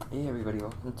Hey everybody,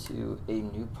 welcome to a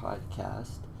new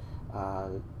podcast, uh,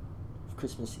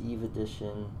 Christmas Eve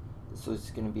edition. This was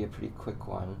going to be a pretty quick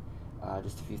one,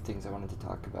 just a few things I wanted to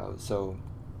talk about. So,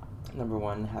 number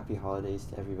one, happy holidays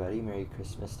to everybody, Merry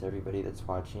Christmas to everybody that's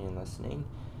watching and listening.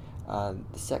 The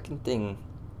second thing,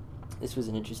 this was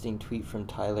an interesting tweet from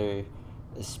Tyler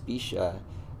Especia.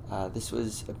 This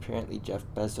was apparently Jeff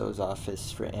Bezos'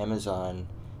 office for Amazon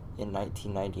in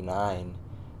 1999.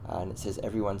 And it says,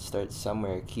 everyone starts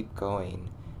somewhere, keep going.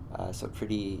 So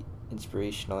pretty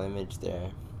inspirational image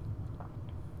there.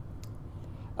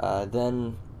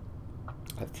 Then,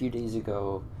 a few days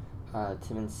ago,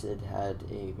 Tim and Sid had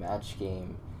a match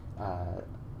game,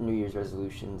 New Year's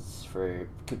resolutions for,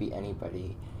 could be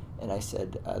anybody. And I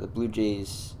said, the Blue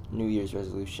Jays' New Year's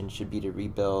resolution should be to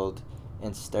rebuild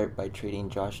and start by trading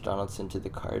Josh Donaldson to the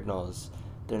Cardinals.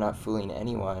 They're not fooling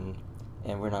anyone,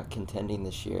 and we're not contending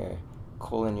this year.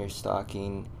 Coal in your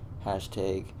stocking,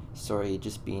 hashtag, sorry,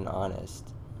 just being honest.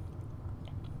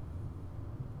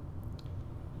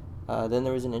 Then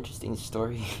there was an interesting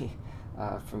story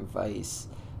from Vice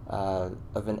of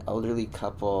an elderly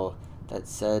couple that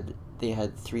said they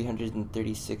had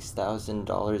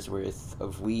 $336,000 worth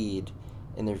of weed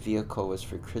in their vehicle was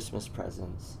for Christmas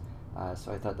presents.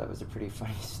 So I thought that was a pretty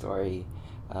funny story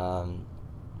from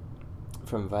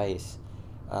Vice.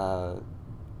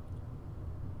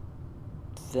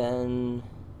 Then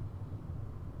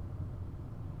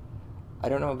I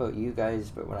don't know about you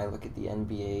guys, but when I look at the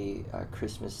NBA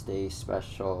Christmas Day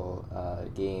special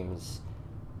games,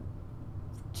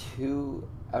 2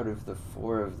 out of the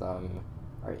 4 of them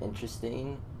are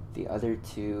interesting. The other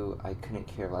 2 I couldn't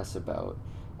care less about.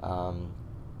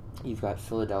 You've got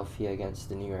Philadelphia against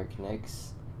the New York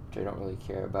Knicks, which I don't really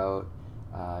care about.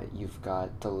 You've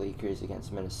got the Lakers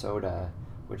against Minnesota,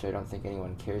 which I don't think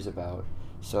anyone cares about.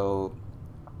 So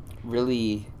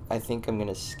really, I think I'm going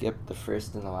to skip the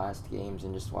first and the last games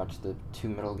and just watch the 2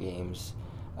 middle games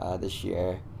this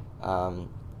year. And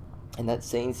that's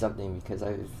saying something because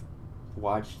I've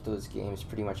watched those games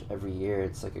pretty much every year.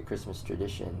 It's like a Christmas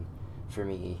tradition for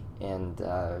me. And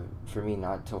for me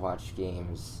not to watch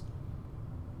games,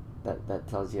 that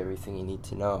tells you everything you need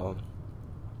to know.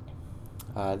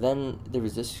 Then there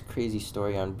was this crazy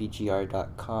story on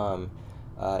BGR.com.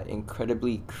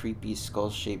 Incredibly creepy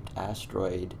skull-shaped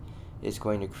asteroid is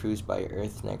going to cruise by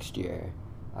Earth next year.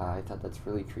 I thought that's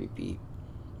really creepy.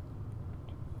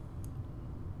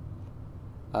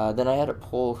 Then I had a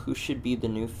poll, who should be the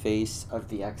new face of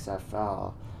the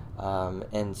XFL? And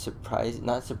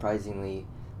not surprisingly,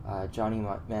 Johnny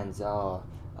Manziel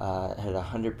had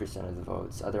 100% of the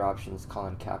votes. Other options,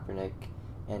 Colin Kaepernick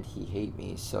and He Hate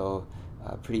Me. So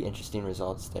pretty interesting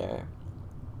results there.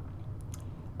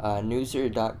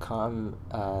 Newser.com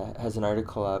has an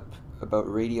article up about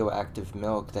radioactive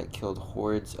milk that killed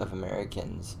hordes of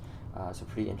Americans. So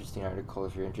pretty interesting article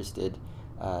if you're interested.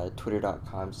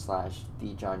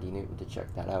 Twitter.com/TheJohnDNewton to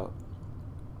check that out.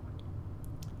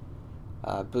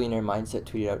 Billionaire Mindset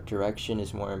tweeted out, direction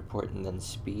is more important than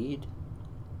speed.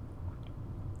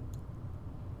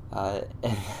 And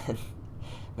then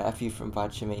Matthew from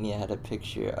Botchamania had a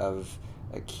picture of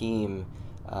Akeem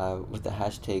with the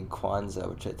hashtag Kwanzaa,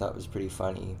 which I thought was pretty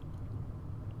funny.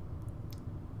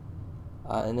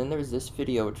 And then there was this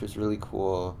video which was really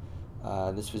cool.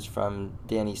 This was from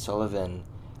Danny Sullivan,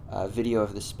 a video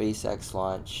of the SpaceX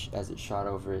launch as it shot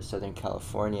over Southern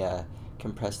California,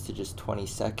 compressed to just 20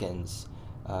 seconds.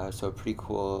 So a pretty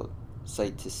cool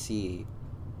sight to see.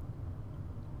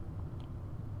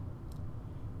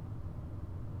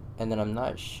 And then I'm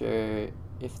not sure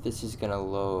if this is going to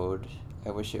load.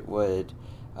 I wish it would.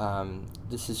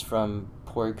 This is from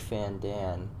Porg Fan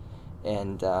Dan.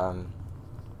 And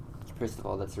first of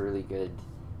all, that's a really good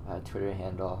Twitter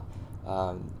handle.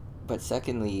 But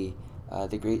secondly,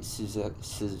 the great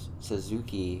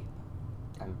Suzuki,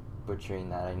 I'm butchering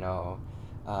that, I know,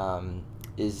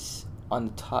 is on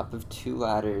the top of 2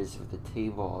 ladders with a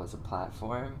table as a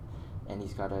platform, and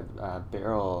he's got a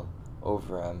barrel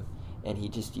over him, and he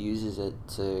just uses it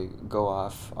to go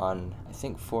off on, I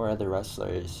think, 4 other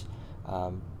wrestlers.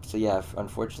 So yeah,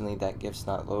 unfortunately that GIF's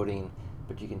not loading,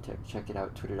 but you can check it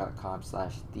out,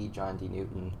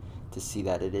 twitter.com/TheJohnDNewton, to see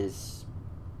that it is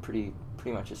pretty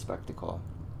much a spectacle.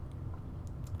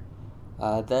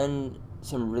 Then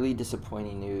some really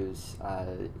disappointing news.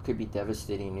 It could be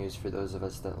devastating news for those of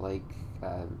us that like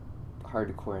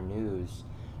hardcore news.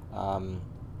 The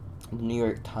New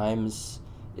York Times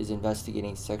is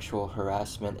investigating sexual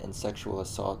harassment and sexual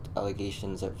assault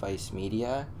allegations at Vice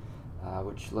Media,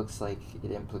 which looks like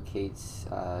it implicates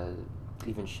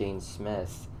even Shane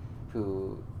Smith,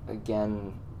 who,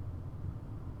 again,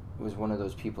 was one of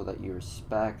those people that you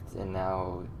respect, and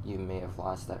now you may have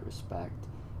lost that respect.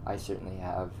 I certainly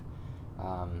have.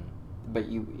 But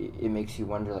it makes you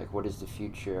wonder, like, what is the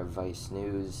future of Vice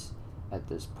News at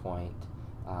this point?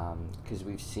 Because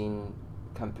we've seen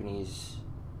companies,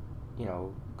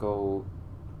 go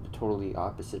the totally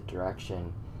opposite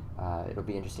direction. It'll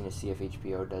be interesting to see if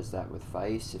HBO does that with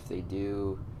Vice. If they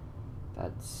do,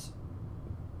 that's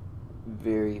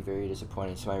very, very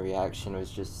disappointing. So my reaction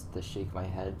was just the shake my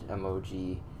head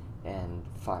emoji and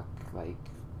fuck, like,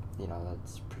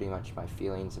 that's pretty much my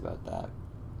feelings about that.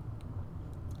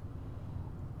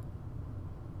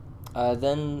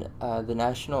 Then the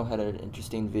National had an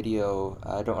interesting video.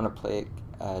 I don't want to play it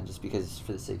just because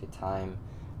for the sake of time.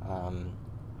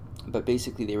 But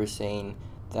basically they were saying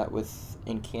that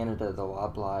in Canada, the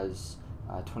Loblaws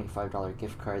 $25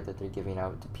 gift card that they're giving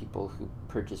out to people who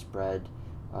purchase bread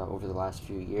over the last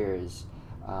few years,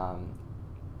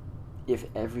 if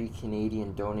every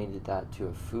Canadian donated that to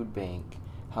a food bank,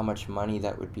 how much money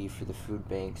that would be for the food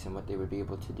banks and what they would be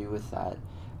able to do with that.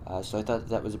 So I thought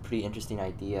that was a pretty interesting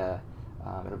idea.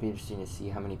 It'll be interesting to see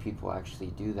how many people actually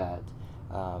do that.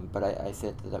 But I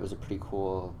thought that was a pretty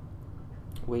cool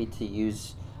way to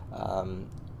use,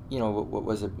 what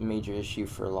was a major issue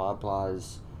for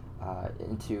Loblaws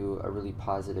into a really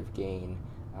positive gain,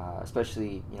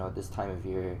 especially, at this time of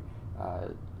year.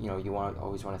 You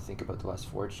always want to think about the less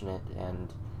fortunate,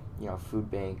 and, food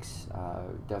banks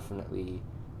definitely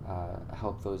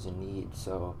help those in need.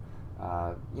 So,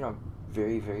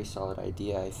 very, very solid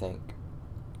idea, I think.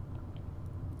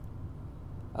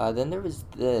 Then there was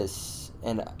this,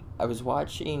 and I was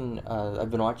watching, I've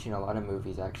been watching a lot of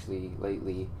movies actually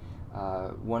lately.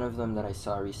 One of them that I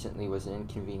saw recently was An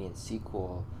Inconvenient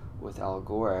Sequel with Al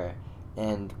Gore.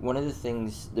 And one of the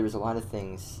things, there was a lot of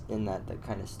things in that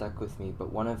kind of stuck with me,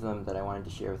 but one of them that I wanted to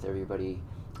share with everybody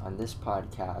on this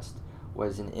podcast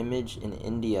was an image in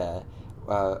India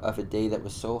of a day that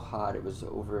was so hot, it was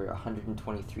over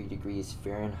 123 degrees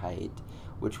Fahrenheit,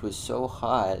 which was so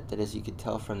hot that, as you could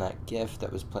tell from that GIF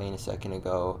that was playing a second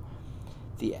ago,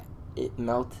 it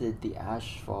melted the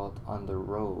asphalt on the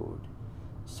road,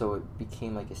 so it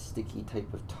became like a sticky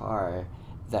type of tar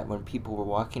that when people were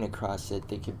walking across it,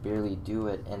 they could barely do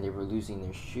it, and they were losing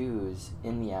their shoes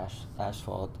in the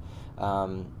asphalt.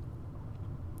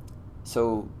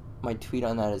 So my tweet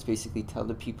on that is basically tell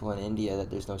the people in India that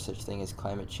there's no such thing as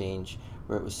climate change,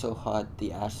 where it was so hot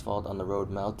the asphalt on the road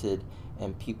melted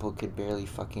and people could barely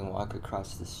fucking walk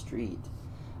across the street.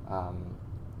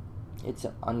 It's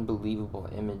an unbelievable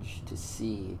image to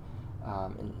see,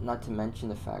 and not to mention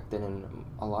the fact that in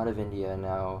a lot of India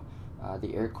now,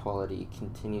 the air quality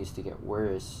continues to get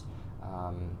worse.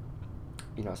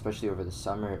 Especially over the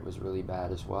summer, it was really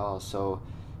bad as well. So,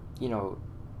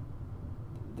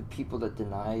 the people that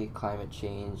deny climate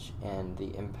change and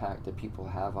the impact that people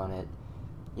have on it,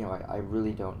 I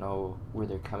really don't know where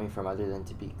they're coming from, other than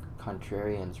to be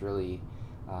contrarians, really.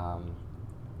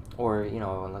 Or,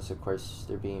 unless, of course,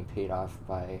 they're being paid off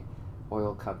by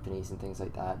oil companies and things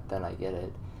like that, then I get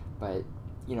it. But,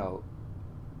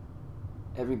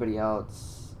 everybody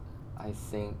else, I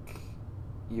think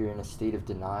you're in a state of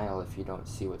denial if you don't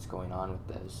see what's going on with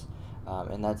this.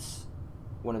 And that's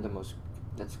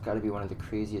got to be one of the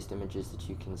craziest images that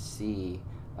you can see,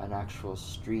 an actual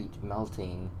street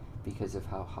melting because of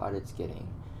how hot it's getting.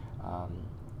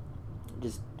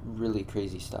 Just really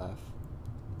crazy stuff.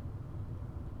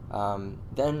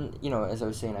 Then, as I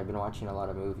was saying, I've been watching a lot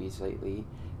of movies lately.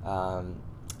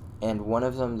 And one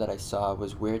of them that I saw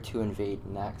was Where to Invade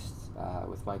Next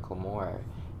with Michael Moore.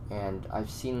 And I've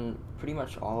seen pretty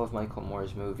much all of Michael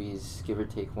Moore's movies, give or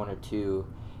take one or two.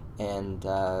 And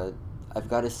I've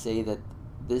got to say that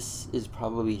this is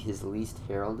probably his least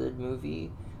heralded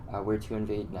movie, Where to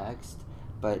Invade Next.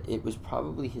 But it was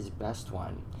probably his best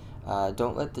one.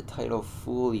 Don't let the title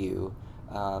fool you.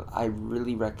 I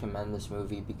really recommend this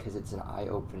movie because it's an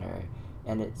eye-opener.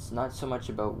 And it's not so much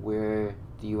about where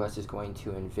the U.S. is going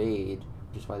to invade,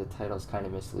 which is why the title is kind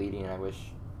of misleading, and I wish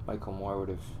Michael Moore would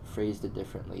have phrased it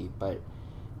differently, but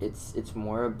it's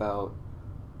more about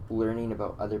learning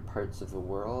about other parts of the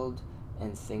world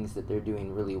and things that they're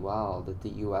doing really well that the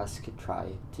U.S. could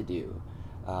try to do.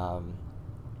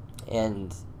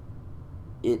 And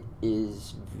it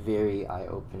is very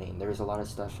eye-opening. There's a lot of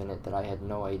stuff in it that I had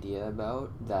no idea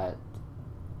about, that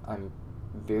I'm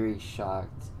very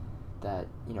shocked that,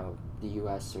 the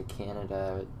U.S. or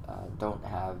Canada don't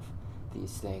have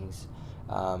these things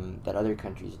that other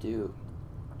countries do.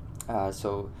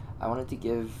 So I wanted to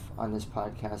give on this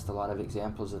podcast a lot of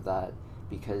examples of that,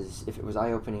 because if it was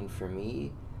eye-opening for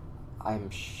me,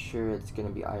 I'm sure it's going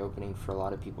to be eye-opening for a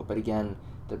lot of people. But again,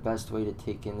 the best way to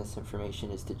take in this information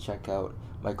is to check out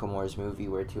Michael Moore's movie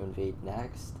Where to Invade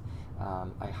Next.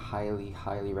 I highly,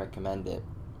 highly recommend it.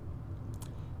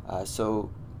 So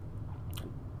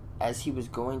as he was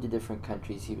going to different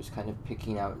countries, he was kind of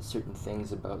picking out certain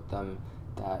things about them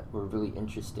that were really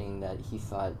interesting that he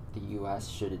thought the U.S.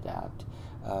 should adapt.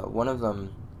 One of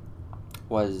them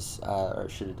was, or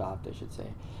should adopt, I should say.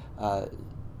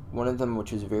 One of them,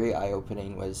 which was very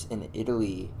eye-opening, was in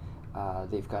Italy.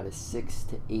 They've got a 6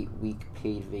 to 8 week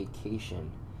paid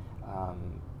vacation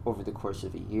over the course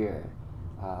of a year,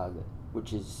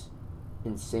 which is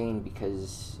insane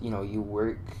because you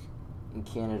work in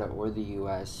Canada or the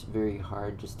U.S. very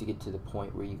hard just to get to the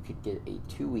point where you could get a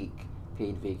 2-week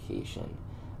paid vacation.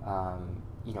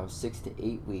 6 to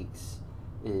 8 weeks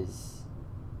is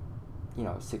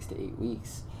 6 to 8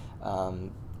 weeks.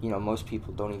 Most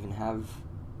people don't even have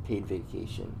paid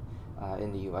vacation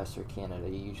in the U.S. or Canada.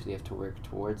 You usually have to work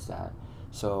towards that.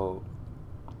 So,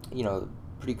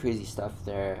 pretty crazy stuff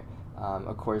there.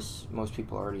 Of course, most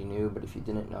people already knew, but if you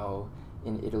didn't know,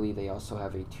 in Italy they also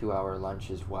have a 2-hour lunch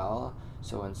as well.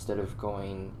 So instead of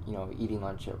going, eating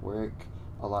lunch at work,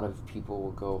 a lot of people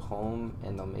will go home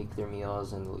and they'll make their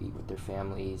meals and they'll eat with their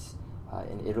families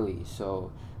in Italy.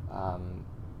 So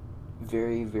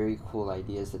very, very cool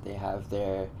ideas that they have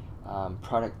there.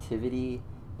 Productivity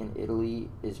in Italy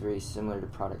is very similar to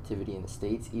productivity in the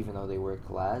States, even though they work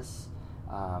less.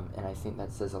 And I think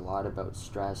that says a lot about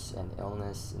stress and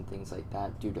illness and things like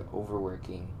that due to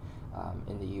overworking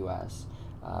in the U.S.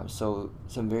 So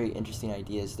some very interesting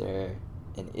ideas there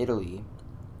in Italy.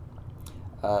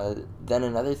 Then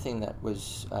another thing that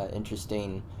was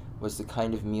interesting was the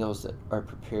kind of meals that are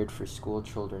prepared for school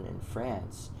children in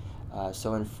France.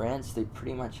 So in France, they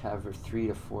pretty much have a 3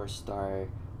 to 4 star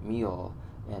meal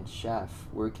and chef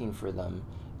working for them,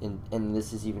 and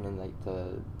this is even in like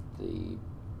the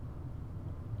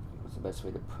what's the best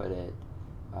way to put it?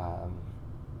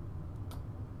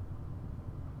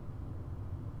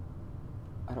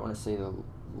 I don't want to say the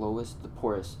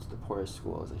poorest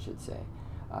schools, I should say.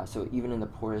 So even in the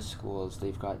poorest schools,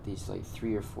 they've got these like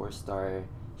 3 or 4 star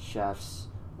chefs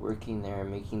working there,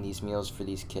 making these meals for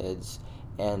these kids,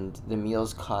 and the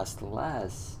meals cost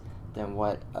less than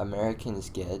what Americans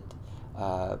get,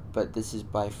 but this is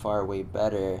by far way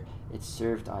better. It's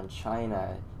served on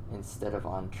china instead of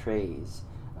on trays.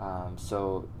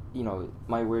 So,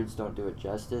 my words don't do it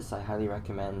justice. I highly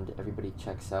recommend everybody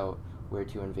checks out Where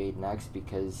to Invade Next,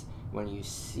 because when you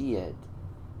see it,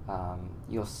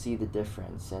 you'll see the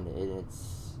difference, and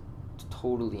it's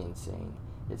totally insane.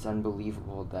 It's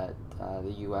unbelievable that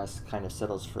the U.S. kind of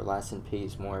settles for less and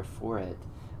pays more for it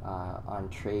on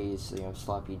trays,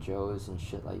 sloppy joes and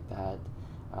shit like that,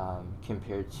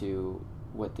 compared to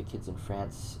what the kids in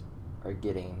France are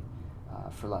getting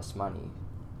for less money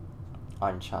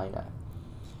on china.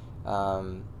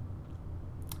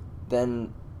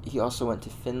 Then he also went to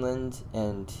Finland,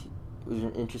 and it was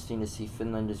interesting to see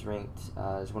Finland is ranked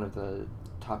as one of the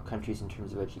top countries in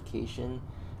terms of education,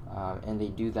 and they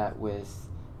do that with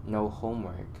no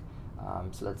homework.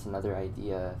 So that's another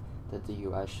idea that the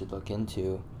U.S. should look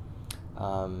into.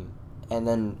 And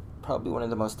then probably one of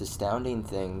the most astounding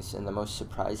things and the most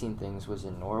surprising things was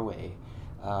in Norway.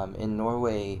 In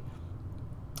Norway,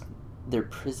 their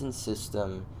prison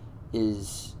system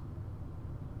is,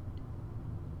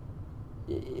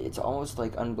 it's almost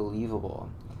like unbelievable.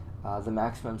 The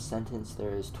maximum sentence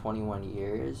there is 21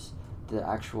 years. The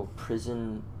actual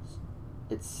prison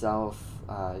itself,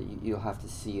 you'll have to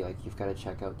see, you've got to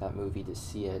check out that movie to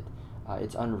see it.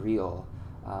 It's unreal.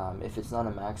 If it's not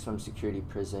a maximum security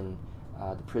prison,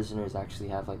 the prisoners actually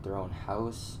have their own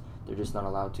house. They're just not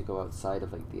allowed to go outside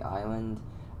of the island,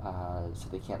 so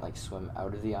they can't swim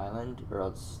out of the island, or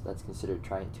else that's considered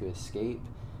trying to escape.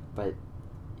 But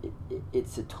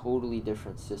it's a totally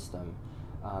different system.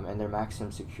 And their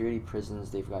maximum security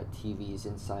prisons, they've got TVs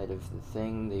inside of the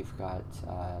thing. They've got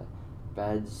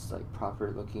beds,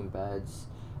 proper looking beds.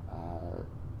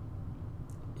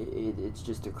 It's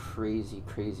just a crazy,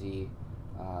 crazy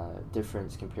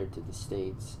difference compared to the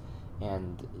States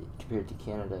and compared to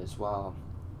Canada as well.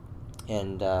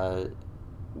 And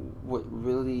what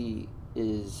really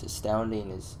is astounding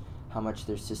is how much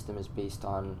their system is based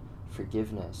on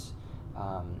forgiveness.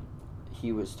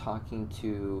 He was talking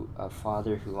to a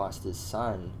father who lost his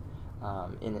son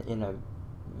in a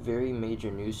very major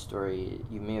news story.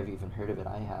 You may have even heard of it.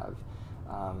 I have.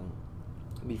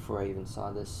 Before I even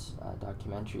saw this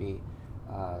documentary,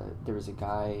 there was a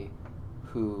guy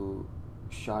who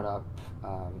shot up,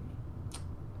 I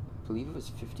believe it was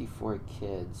 54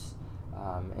 kids,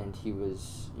 and he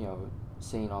was,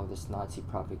 saying all this Nazi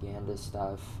propaganda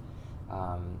stuff.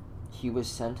 he was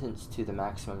sentenced to the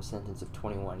maximum sentence of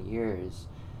 21 years.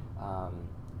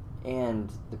 And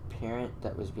the parent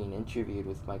that was being interviewed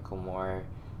with Michael Moore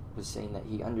was saying that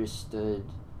he understood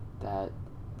that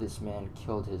this man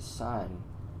killed his son,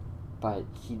 but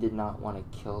he did not want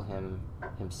to kill him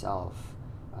himself.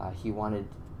 He wanted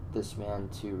this man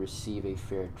to receive a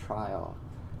fair trial.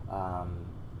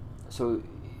 So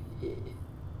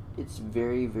it's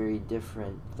very, very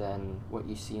different than what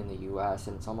you see in the U.S.,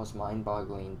 and it's almost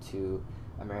mind-boggling to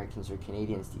Americans or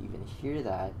Canadians to even hear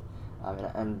that. And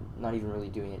I'm not even really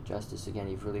doing it justice. Again,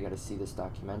 you've really got to see this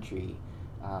documentary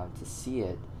to see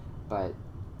it, but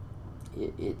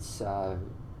it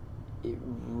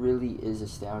really is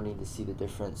astounding to see the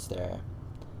difference there.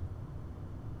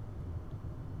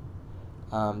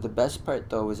 The best part,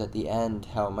 though, was at the end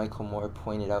how Michael Moore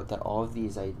pointed out that all of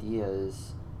these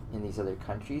ideas in these other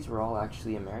countries were all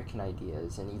actually American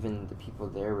ideas, and even the people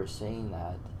there were saying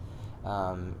that,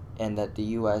 and that the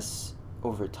U.S.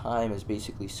 over time has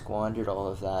basically squandered all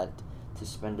of that to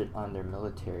spend it on their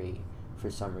military for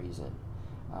some reason.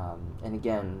 And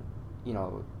again,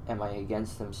 am I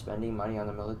against them spending money on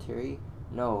the military?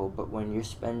 No, but when you're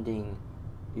outspending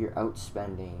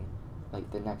like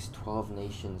the next 12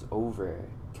 nations over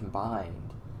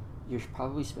combined, you're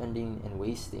probably spending and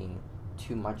wasting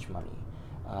too much money.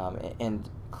 And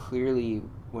clearly,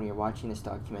 when you're watching this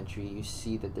documentary, you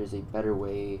see that there's a better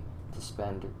way to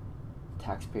spend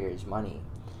taxpayers' money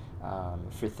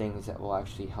for things that will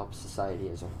actually help society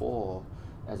as a whole,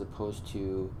 as opposed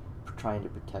to trying to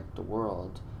protect the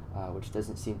world, which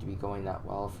doesn't seem to be going that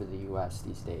well for the U.S.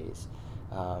 these days.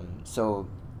 So,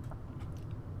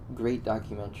 great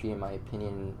documentary, in my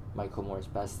opinion. Michael Moore's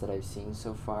best that I've seen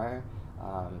so far.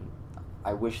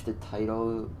 I wish the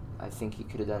title, I think he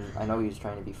could have done, I know he was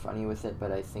trying to be funny with it,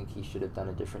 but I think he should have done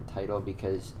a different title,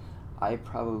 because I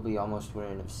probably almost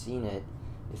wouldn't have seen it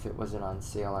if it wasn't on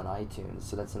sale on iTunes.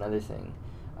 So that's another thing.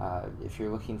 If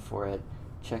you're looking for it,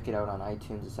 check it out on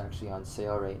iTunes. It's actually on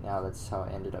sale right now. That's how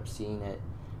I ended up seeing it.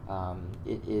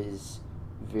 It is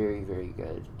very, very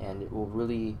good, and it will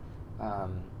really,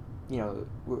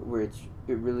 where it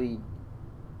really,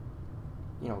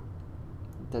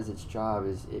 does its job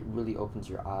is it really opens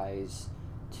your eyes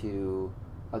to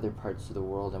other parts of the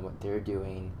world and what they're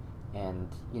doing, and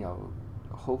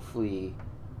hopefully,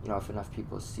 if enough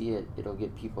people see it, it'll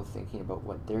get people thinking about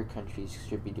what their countries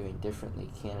should be doing differently,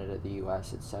 Canada, the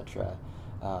U.S., etc.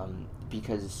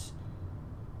 Because,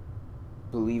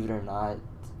 believe it or not,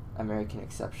 American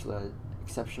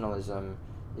exceptionalism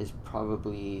is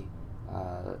probably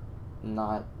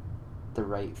not the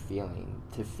right feeling.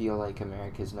 To feel like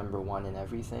America's number one in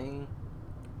everything,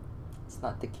 it's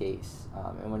not the case.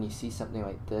 And when you see something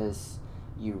like this,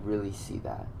 you really see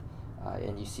that.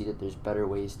 And you see that there's better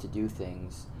ways to do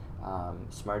things,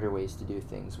 smarter ways to do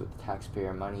things with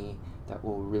taxpayer money that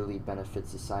will really benefit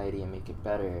society and make it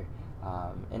better.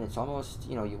 And it's almost,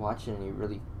 you watch it and you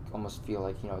really almost feel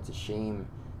like, it's a shame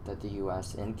that the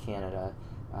U.S. and Canada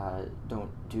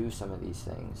don't do some of these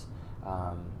things.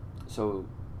 So,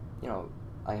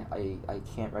 I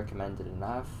can't recommend it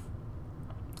enough.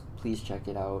 Please check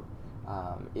it out.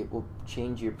 It will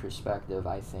change your perspective,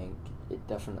 I think. It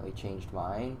definitely changed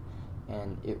mine.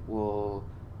 And it will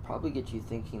probably get you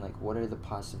thinking, like, what are the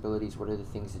possibilities, what are the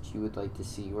things that you would like to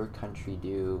see your country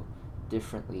do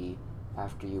differently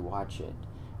after you watch it.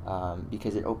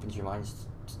 Because it opens your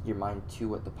mind to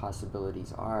what the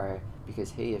possibilities are,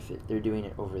 because, hey, if they're doing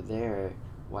it over there,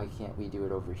 why can't we do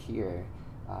it over here?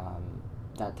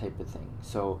 That type of thing.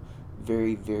 So,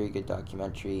 very, very good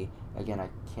documentary. Again, I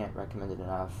can't recommend it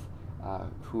enough.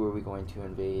 Who are we going to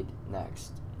invade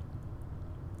next?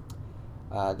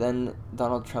 Then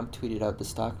Donald Trump tweeted out, the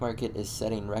stock market is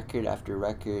setting record after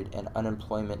record and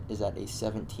unemployment is at a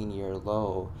 17-year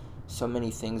low. So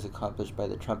many things accomplished by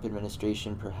the Trump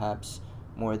administration, perhaps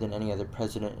more than any other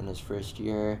president in his first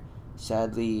year,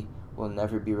 sadly will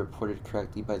never be reported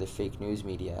correctly by the fake news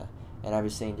media. And I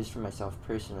was saying, just for myself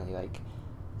personally, like,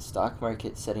 stock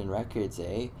market setting records,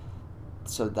 eh?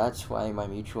 So that's why my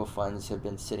mutual funds have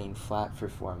been sitting flat for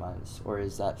 4 months, or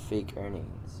is that fake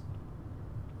earnings?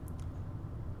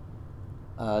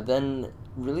 Then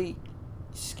really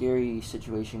scary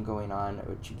situation going on,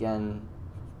 which again,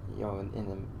 in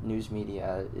the news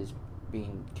media is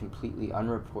being completely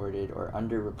unreported or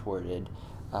underreported.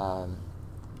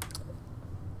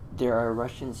 There are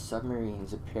Russian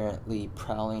submarines apparently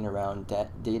prowling around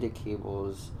data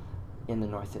cables in the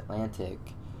North Atlantic,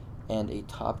 and a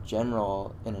top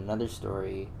general in another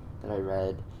story that I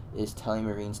read is telling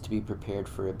Marines to be prepared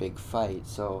for a big fight.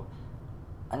 So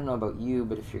I don't know about you,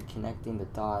 but if you're connecting the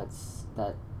dots,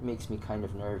 that makes me kind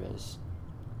of nervous.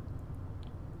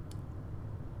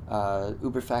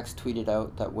 Uberfax tweeted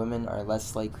out that women are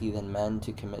less likely than men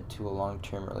to commit to a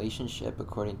long-term relationship,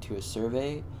 according to a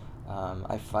survey.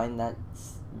 I find that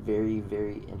very,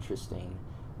 very interesting,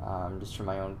 just from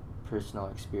my own personal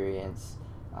experience.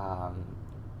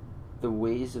 The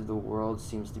ways of the world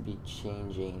seems to be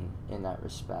changing in that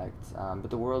respect, but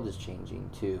the world is changing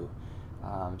too.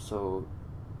 So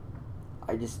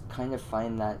I just kind of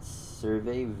find that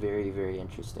survey very, very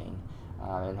interesting,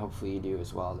 and hopefully you do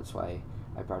as well. That's why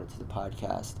I brought it to the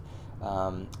podcast.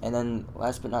 And then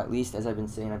last but not least, as I've been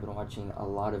saying, I've been watching a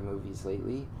lot of movies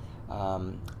lately,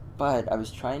 but I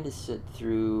was trying to sit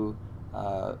through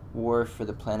War for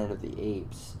the Planet of the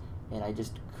Apes, and I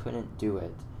just couldn't do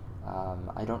it.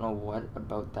 I don't know what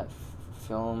about that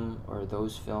film or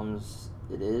those films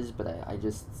it is, but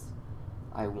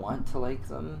I want to like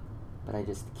them, but I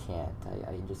just can't.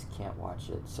 I just can't watch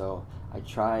it. So I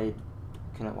tried,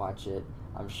 couldn't watch it.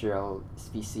 I'm sure I'll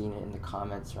be seeing it in the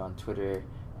comments or on Twitter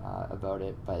about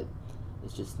it, but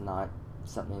it's just not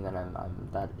something that I'm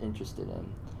that interested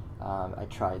in. I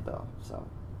tried though, so.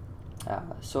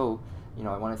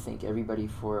 I want to thank everybody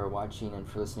for watching and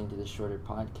for listening to this shorter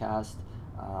podcast.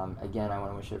 Again, I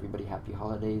want to wish everybody happy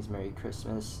holidays, Merry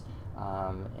Christmas,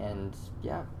 and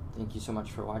yeah, thank you so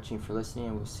much for watching, for listening,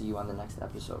 and we'll see you on the next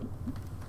episode.